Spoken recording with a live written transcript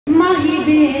माही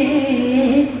वे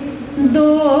दो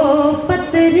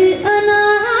पत्तर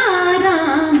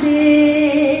अनारां दे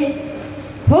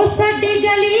हो साडी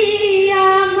गलिया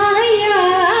माया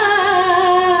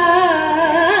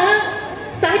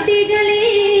साडी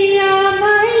गलिया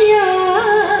माया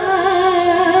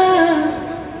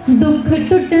दुख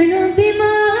टुटन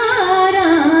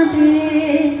बीमारां दे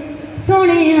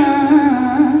सोहणिया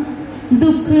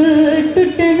दुख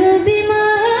टुटन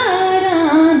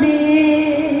बीमारां दे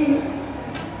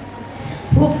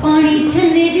वो पानी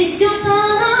छन्ने विचों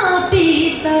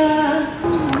पीता।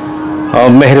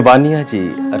 मेहरबानियाँ जी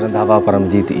रंधावा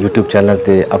परमजीत यूट्यूब चैनल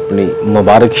ते अपनी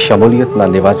मुबारक शमूलियत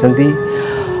नाल निवासन दी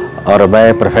और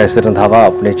मैं प्रोफैसर रंधावा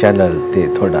अपने चैनल ते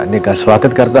थोड़ा निघा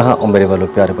स्वागत करता हाँ और मेरे वालों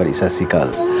प्यार भरी सत श्री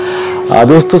अकाल।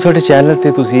 दोस्तों साडे चैनल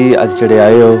ते तुसी अज जिहड़े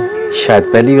आए हो शायद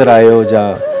पहली बार आए हो जां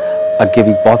अगे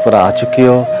भी बहुत बार आ चुके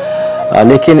हो,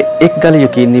 लेकिन एक गल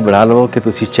यकीनी बना लो कि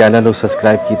तुसी चैनल को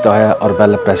सबसक्राइब किया है और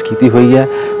बैल प्रेस की हुई है।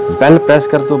 बैल प्रेस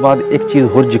करने तो बाद एक चीज़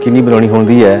होर यकीनी बनानी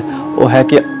होती है, वो है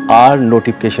कि आल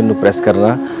नोटिफिकेशन को प्रेस करना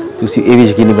तुसी ये भी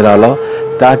यकीनी बना लो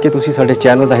ताकि तुसी साडे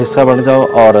चैनल का हिस्सा बन जाओ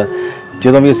और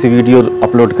जो भी अस वीडियो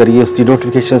अपलोड करिए उसकी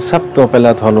नोटिफिकेशन सब तो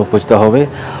पहला थानू पुछता होवे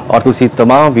और तुसी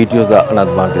तमाम वीडियोज़ का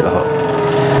आनंद माणते रहो।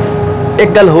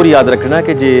 एक गल होर याद रखना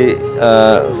कि जे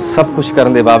सब कुछ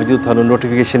करने के बावजूद थानू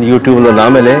नोटिफिकेशन यूट्यूब वालों ना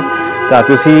मिले तो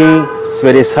तुसी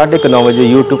सवेरे 9:30 बजे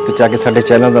यूट्यूब पर जाके साडे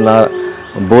चैनल का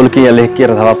नाम बोल के या लिख के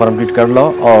रंधावा परमजीत कर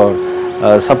लो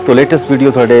और सब तो लेटेस्ट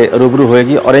वीडियो थोड़े रूबरू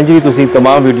होएगी और इंज भी तुसी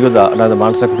तमाम वीडियो का आनंद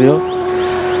माण सकते हो।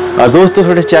 दोस्तों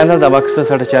साडे चैनल का मकसद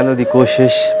साडे चैनल की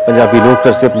कोशिश पंजाबी लोक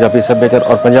विरसे पंजाबी सभ्याचार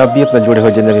और पंजाबीयत नाल जुड़े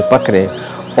हुए जिन्ने भी पक्ष ने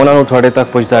उन्होंने थोड़े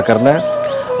तक पुजदा करना है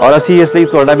और असी इसलिए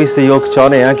थोड़ा भी सहयोग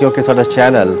चाहते हैं क्योंकि साडा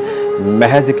चैनल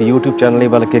महज एक यूट्यूब चैनल नहीं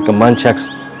बल्कि एक मंच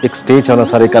एक स्टेज है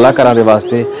सारे कलाकारों के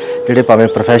वास्ते जोड़े भावें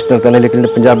प्रोफैशनल तो नहीं लेकिन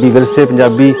पंजाबी विरसे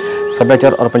पंजाबी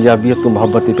सभ्याचार और पंजाबीयत तो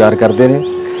मुहब्बत ते प्यार करते हैं।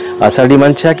 साडी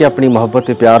मंच है कि अपनी मुहब्बत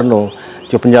ते प्यार नो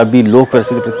जो पंजाबी लोक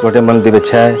विरसे तुहाडे मन दे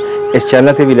विच है इस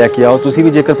चैनल पर भी लैके आओ। तुसी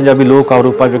भी जेकर पंजाबी लोक और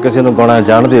रूपां चों किसी नूं गाना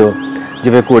जाणदे हो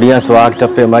जिवें घोड़ियां स्वाग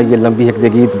टप्पे माईए लंबी हिक दे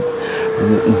गीत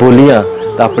बोलियां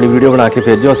तो अपनी वीडियो बना के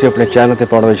भेजो असीं अपने चैनल पर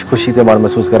पाउण विच खुशी ते मान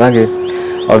महसूस करांगे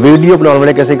और वीडियो बनाने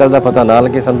वाले किसी गल का पता ना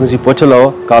लगे सानूं तुसीं पुछ लो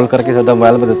कॉल करके साडा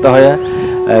मोबाइल में दिता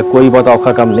होया कोई बहुत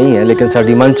औखा काम नहीं है लेकिन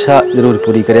साडी मंशा जरूर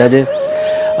पूरी करिया जे।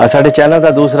 साडे चैनल का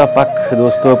दूसरा पक्ष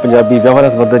दोस्तों पंजाबी व्यवहार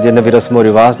संबंधित जिन्हें भी रस्मों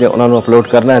रिवाज ने उन्होंने अपलोड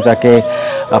करना है ताकि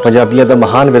पंजाबियों का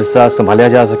महान विरसा संभालिया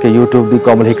जा सके यूट्यूब की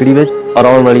कोमल हिकड़ी में और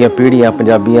आने वाली पीढ़ियां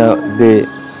पंजाबियों के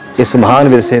इस महान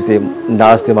विरसे ते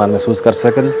नाज से मान महसूस कर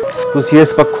सकन। तुसी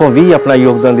इस पक्षों भी अपना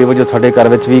योगदान देवो जो थोड़े घर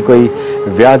में भी कोई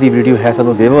विआह की वीडियो है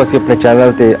सानू देवो असी अपने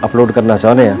चैनल पर अपलोड करना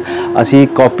चाहते हैं। असी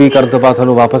कॉपी करने तो बाद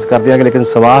थानू वापस कर देंगे लेकिन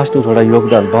समाज को थोड़ा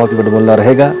योगदान बहुत ही वडमुल्ला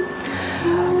रहेगा।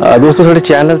 दोस्तों साडे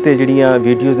चैनल पर जिहड़ियां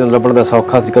वीडियोज़ लभण का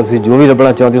सौखा तरीका तुसीं जो भी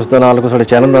लभना चाहते हो उसका नाम लिखो साडे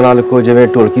चैनल का नाम लिखो जिवें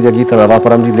ढोलकी का गीत रंधावा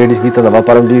परमजीत लेडीज़ गीत रंधावा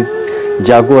परमजीत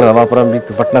जागो रंधावा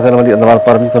परमजीत पटना से रंधावा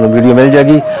परमजीत थानू वीडियो मिल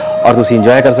जाएगी और तुसीं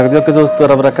इंजॉय कर सकते हो कि दोस्तों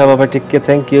रब रखा बाबा टिक के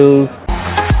थैंक यू।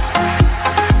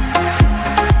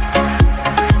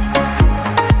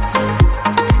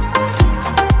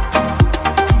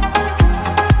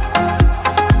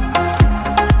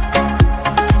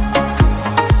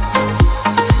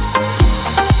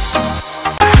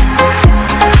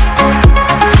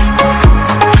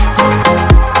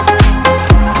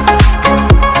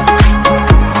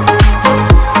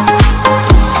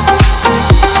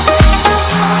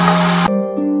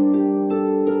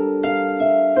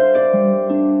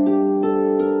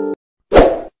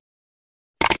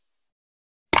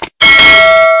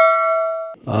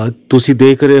 तुसी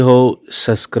देख रहे हो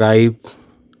subscribe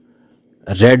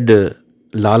red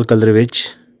Lal colour which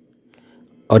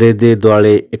और ये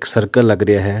दुआले एक सर्कल लग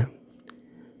रहा है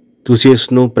तुसी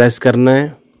इसनू प्रेस करना है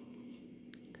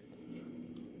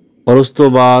और उस तो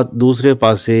बाद दूसरे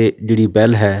पासे जिहड़ी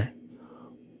बैल है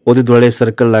उहदे दुआले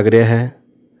सर्कल लग रहा है।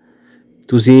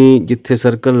 तुसी जिथे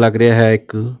सर्कल लग रहा है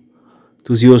एक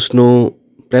तुसी उसनू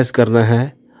प्रेस करना है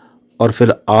और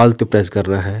फिर आल ते प्रेस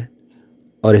करना है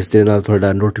और इस दे नाल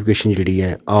तुहाडा नोटिफिकेशन जिहड़ी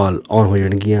है ऑल ऑन हो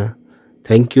जाणगियां।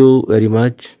 Thank you very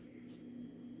much.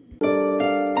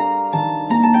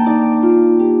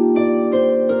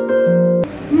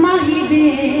 माही वे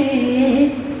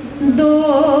दो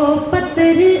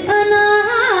पत्तर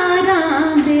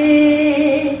अनारां दे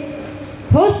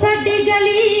हो साडी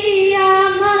गलिया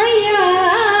माया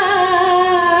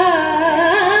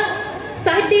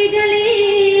साडी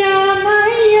गलिया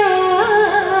माया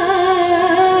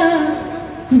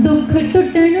दुख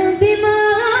टुटन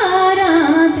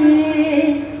बीमारां दे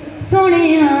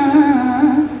सोहणिया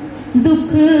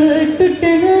दुख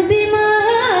टुटन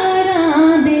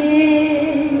बीमारां दे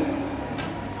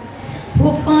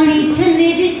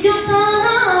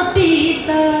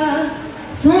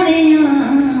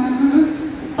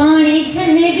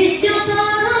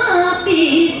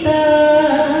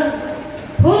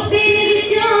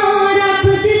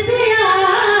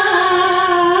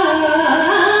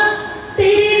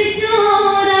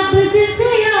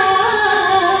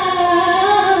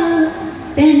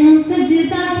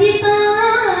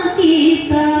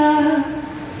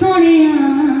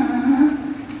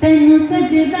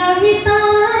सजदा ही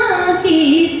तां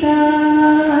कीता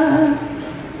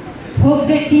हो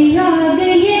गड्डी आ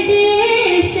गई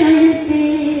स्टेशन ते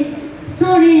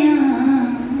सोहणिया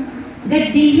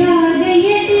गड्डी आ गई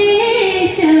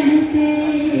स्टेशन ते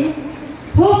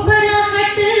हो बड़ा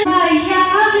हट आया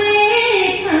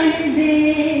वेखण दे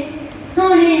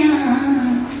सोहणिया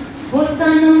हो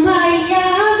सानू आया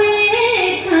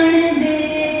वेखण दे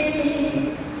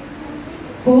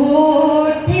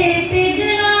कोठे ते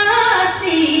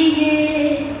गलासीए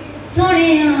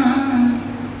सोहणिया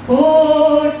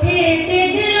कोठे ते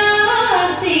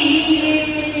गलासीए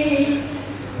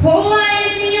हो आए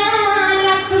दियां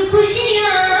लख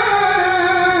खुशियां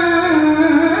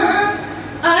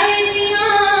आए दियां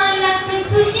लख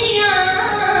खुशियां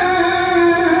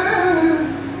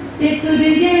ते तुर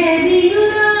गए दी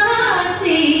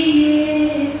उदासीए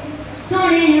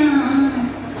सोहणिया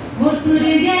वो तुर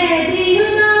गए दी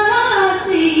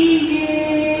उदासीए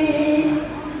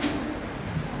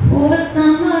हो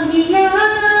समझिया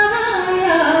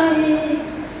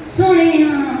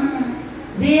सोहणिया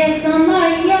वे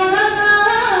समझिया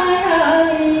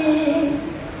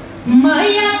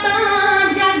माया तां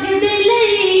जग दे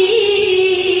लई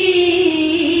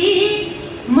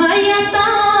माया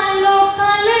तां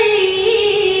लोकां लई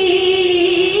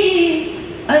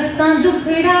असां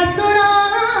दुखड़ा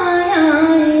सुनाया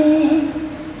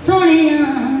सोहणिया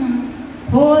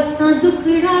हो असां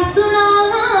दुखड़ा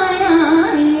सुनाया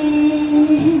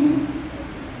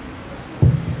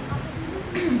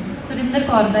सुरिंदर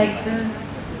कौर दा एक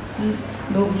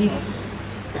लोक गीत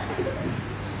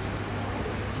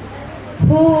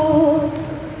हो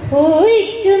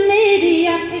एक मेरी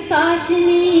अख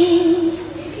काशनी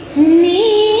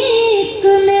नीक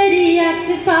मेरी अख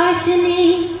काशनी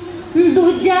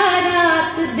दूजा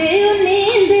रात दे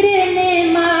नींदरे ने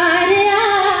मारिया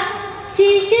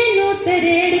शीशे नू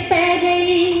तरेड़ पै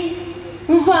गई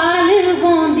वाल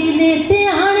वाउंदी ने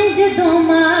ध्यान जदों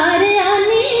मारिया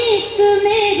नीक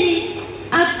मेरी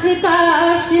अख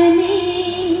काशनी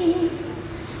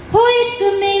हो एक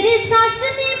मेरी सस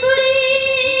नी बुरी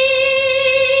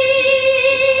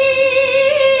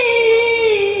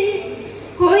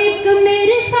हो एक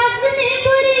मेरी सस नी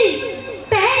बुरी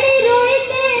पैड़ी रोई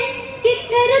ते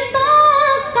किकर तो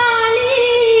काली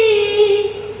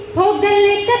हो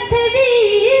गले कथे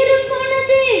वीर पुण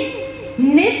दी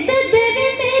नित देवे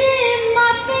मेरे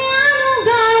मापियां नू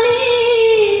गाली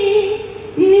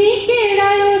नी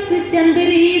केड़ा उस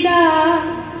चंदरी दा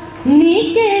नी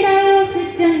केड़ा उस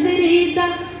चंदरी दा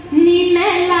नी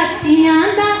मैं लाचियां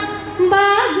दा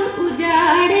बाग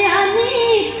उजाड़िया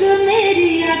नीक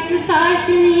मेरी अख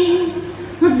काशनी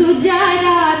दूजा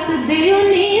रात दे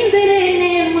नींदरे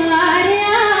ने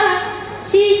मारिया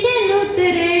शीशे नू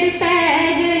तरेड़ पै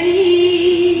गई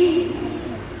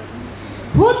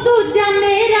हो दूजा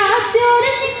मेरा त्योर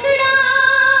निकड़ा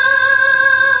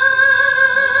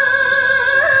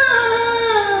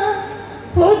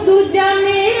हो दूजा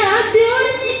मेरा त्योर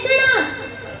निकड़ा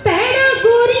पैड़ा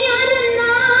गोरियां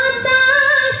रन्ना दा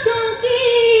शौकी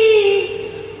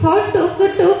हो टुक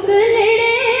टुक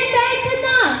नेड़े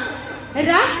बैठदा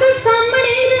रख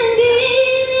सामने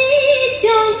रंगीली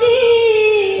चौंकी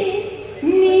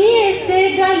नी इसे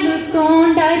गल तो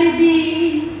डरदी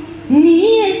नी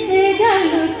इसे गल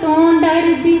तो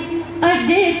डरदी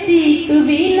अजे तीक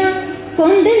भी ना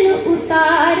कुंडल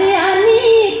उतारिया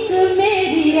नीक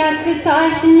मेरी अख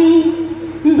काशनी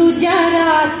दूजा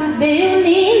रात दे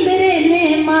नींदरे ने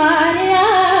मारिया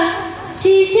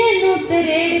शीशे नू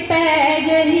तरेड़ पै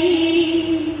गई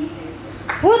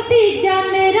हो तीजा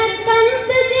मेरा कंत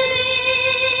जिवें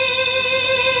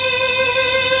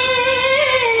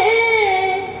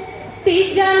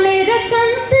तीजा मेरा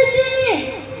कंत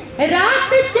जिवें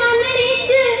रात चाननी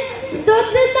च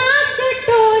दुध दा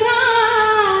कटोरा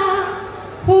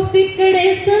हो फिकड़े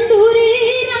संदूरी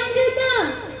रंग दा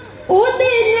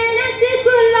ओदे नैना च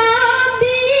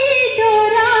गुलाबी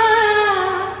डोरा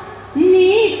नी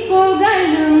को गल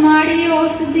माड़ी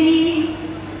उस दी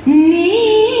नी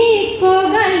को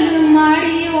गल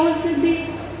माड़ी उस दी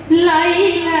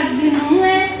लाई लगनू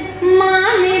है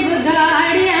मां ने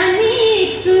बगाड़िया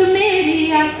नीक मेरी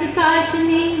अख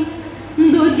काशनी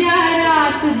दूजा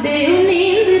रात दे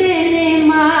नींदरे ने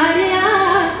मारिया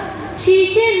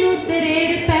शीशे नू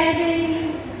तरेड़ पै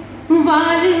गई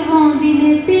वाल वाउंदी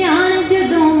ने ध्यान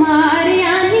जदों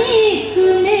मारिया नीक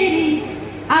मेरी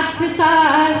अख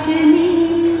काशनी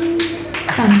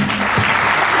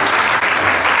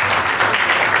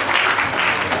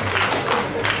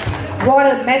What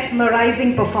a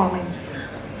mesmerizing performance.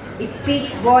 It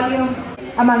speaks volume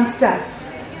amongst us.